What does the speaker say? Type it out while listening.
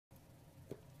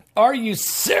Are you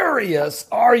serious?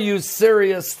 Are you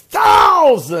serious?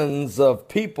 Thousands of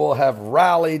people have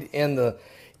rallied in the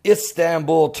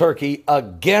Istanbul, Turkey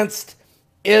against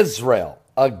Israel.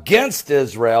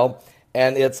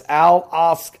 And its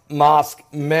Al-Aqsa Mosque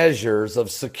measures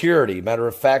of security. Matter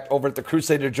of fact, over at the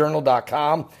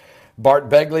crusaderjournal.com, Bart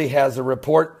Begley has a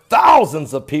report.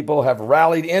 Thousands of people have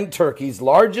rallied in Turkey's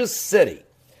largest city,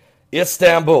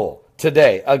 Istanbul,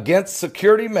 today against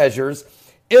security measures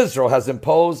Israel has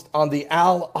imposed on the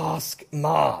Al-Aqsa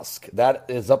Mosque. That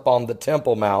is up on the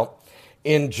Temple Mount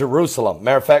in Jerusalem.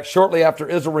 Matter of fact, shortly after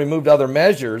Israel removed other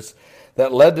measures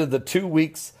that led to the 2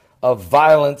 weeks of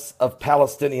violence of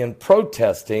Palestinian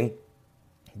protesting.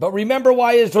 But remember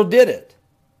why Israel did it.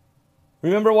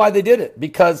 Remember why they did it.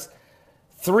 Because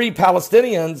 3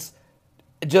 Palestinians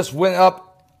just went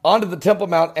up onto the Temple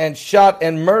Mount and shot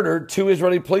and murdered 2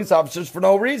 Israeli police officers for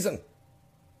no reason.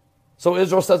 So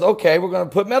Israel says, okay, we're going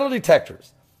to put metal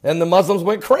detectors. And the Muslims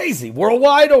went crazy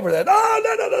worldwide over that.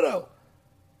 Oh, no.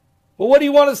 Well, what do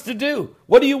you want us to do?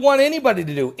 What do you want anybody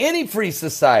to do? Any free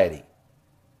society.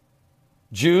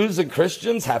 Jews and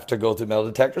Christians have to go through metal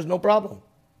detectors, no problem.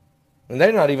 And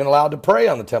they're not even allowed to pray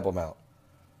on the Temple Mount.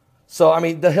 So, I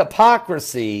mean, the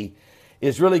hypocrisy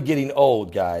is really getting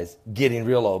old, guys, getting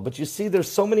real old. But you see,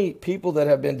 there's so many people that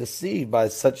have been deceived by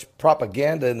such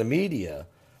propaganda in the media.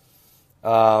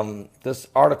 This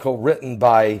article written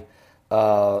by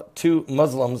 2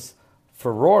 Muslims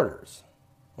for Reuters.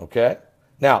 Okay?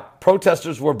 Now,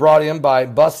 protesters were brought in by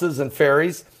buses and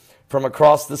ferries from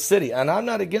across the city. And I'm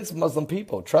not against Muslim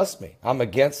people. Trust me. I'm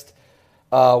against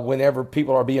whenever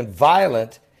people are being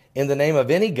violent in the name of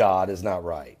any God is not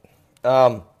right.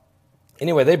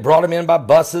 Anyway, they brought them in by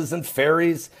buses and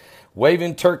ferries,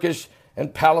 waving Turkish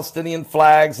and Palestinian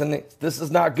flags. And this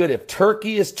is not good. If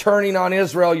Turkey is turning on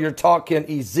Israel, you're talking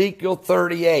Ezekiel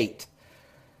 38.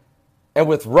 And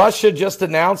with Russia just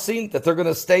announcing that they're going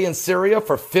to stay in Syria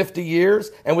for 50 years,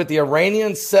 and with the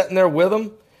Iranians sitting there with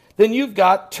them, then you've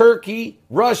got Turkey,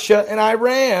 Russia, and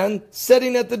Iran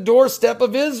sitting at the doorstep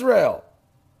of Israel.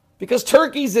 Because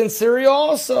Turkey's in Syria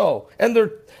also. And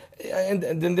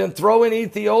then throw in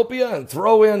Ethiopia and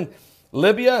throw in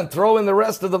Libya and throw in the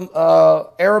rest of the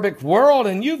Arabic world,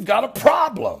 and you've got a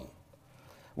problem.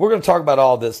 We're going to talk about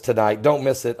all this tonight. Don't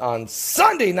miss it on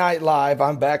Sunday Night Live.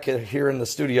 I'm back here in the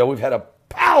studio. We've had a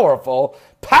powerful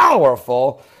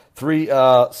 3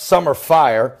 summer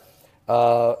fire.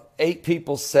 8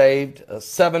 people saved,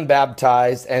 7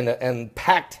 baptized, and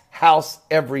packed house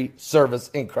every service.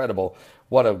 Incredible.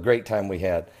 What a great time we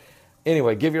had.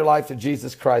 Anyway, give your life to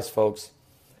Jesus Christ, folks.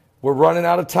 We're running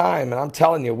out of time, and I'm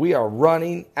telling you, we are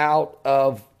running out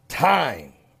of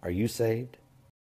time. Are you saved?